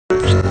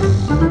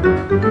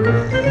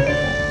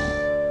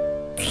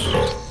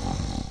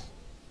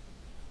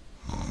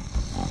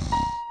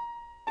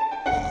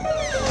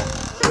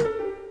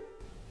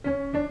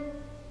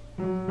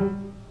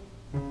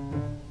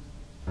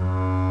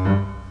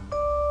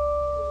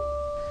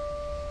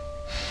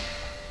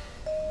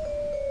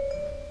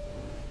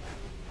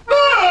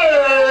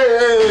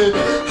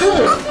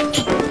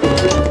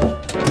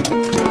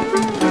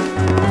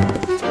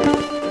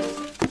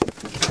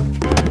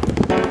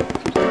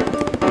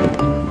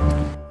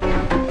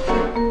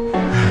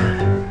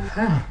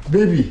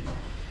Baby,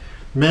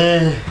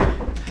 man,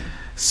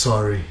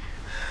 sorry.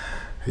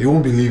 You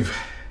won't believe.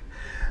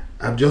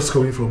 I'm just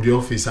coming from the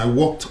office. I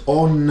worked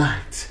all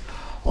night.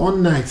 All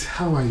night.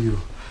 How are you?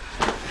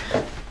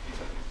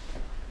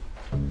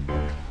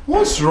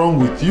 What's wrong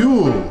with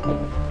you?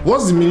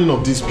 What's the meaning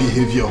of this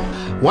behavior?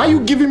 Why are you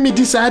giving me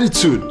this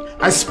attitude?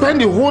 I spent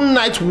the whole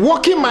night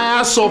working my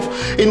ass off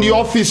in the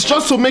office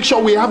just to make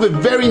sure we have a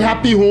very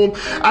happy home,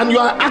 and you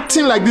are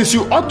acting like this.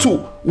 You ought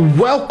to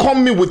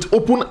welcome me with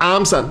open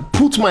arms and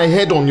put my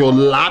head on your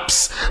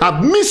laps.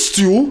 I've missed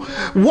you.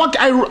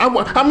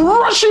 I'm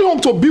rushing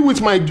home to be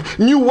with my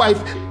new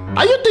wife.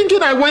 Are you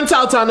thinking I went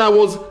out and I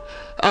was...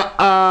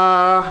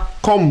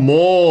 come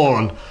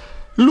on.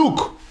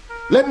 Look,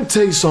 let me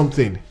tell you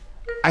something.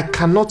 I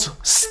cannot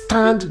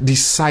stand the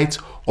sight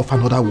of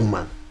another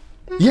woman.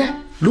 Yeah,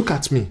 look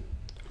at me.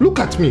 Look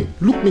at me.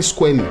 Look me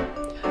squarely.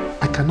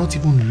 I cannot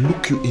even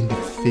look you in the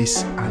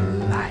face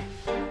and lie.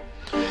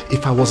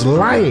 If I was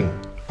lying,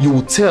 you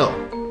would tell.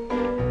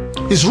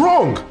 It's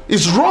wrong.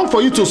 It's wrong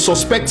for you to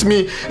suspect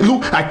me.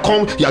 Look, I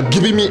come, you're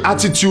giving me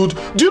attitude.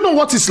 Do you know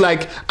what it's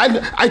like?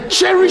 I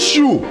cherish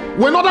you.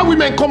 When other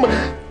women come...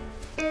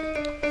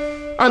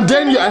 And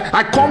then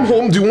I come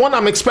home, the one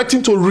I'm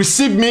expecting to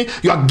receive me,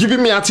 you are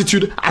giving me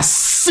attitude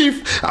as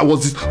if I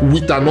was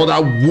with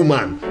another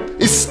woman.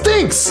 It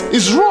stinks.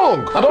 It's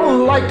wrong. I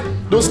don't like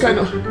those kind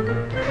of...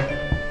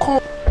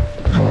 Come.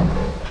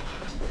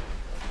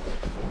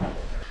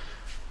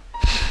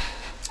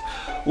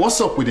 What's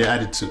up with the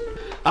attitude?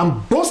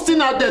 I'm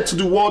busting out there to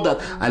the world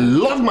that I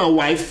love my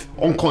wife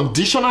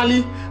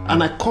unconditionally,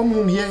 and I come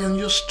home here and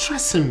you're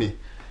stressing me.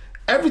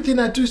 Everything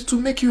I do is to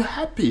make you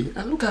happy.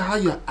 And look at how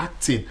you're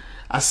acting.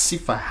 As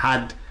if I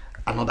had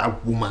another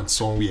woman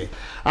somewhere.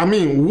 I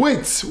mean,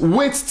 wait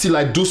till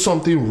I do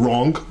something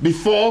wrong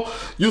before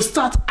you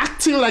start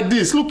acting like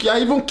this. Look, you're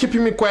even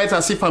keeping me quiet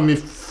as if I'm a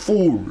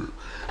fool.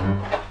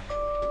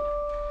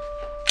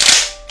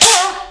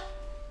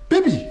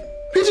 Baby,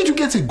 where did you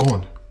get a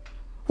gun?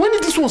 When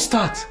did this one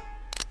start?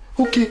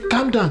 Okay,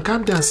 calm down,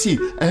 see,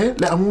 I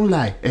won't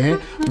lie,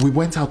 we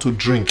went out to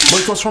drink, but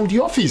it was from the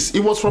office.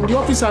 It was from the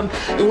office and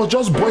it was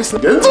just boys.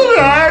 Baby,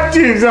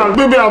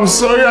 I'm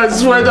sorry, I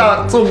swear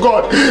that to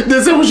God.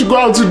 They said we should go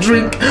out to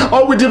drink.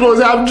 All we did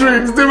was have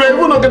drinks. They were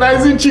even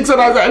organizing chicks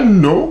and I said,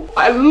 no,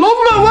 I love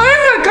my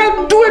wife, I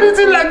can't do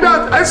anything like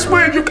that. I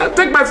swear, you can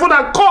take my phone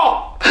and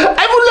call. I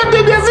won't let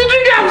them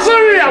drinking.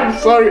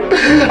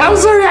 I'm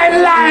sorry, I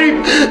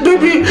lied.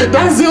 Baby,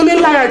 that's the only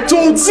lie I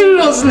told,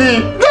 seriously.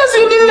 That's the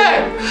only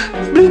lie.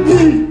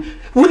 Baby,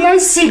 will I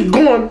see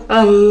gun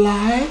and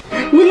lie?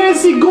 Will I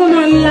see gun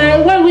and lie?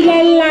 Why will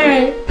I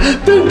lie?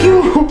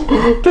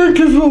 Thank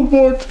you so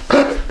much.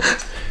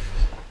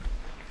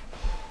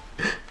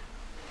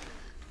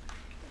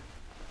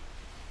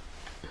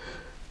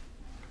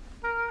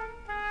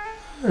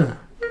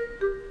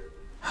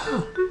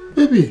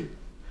 Baby,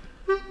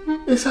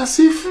 it's as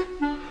if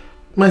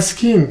my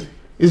skin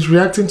is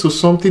reacting to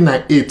something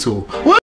I ate.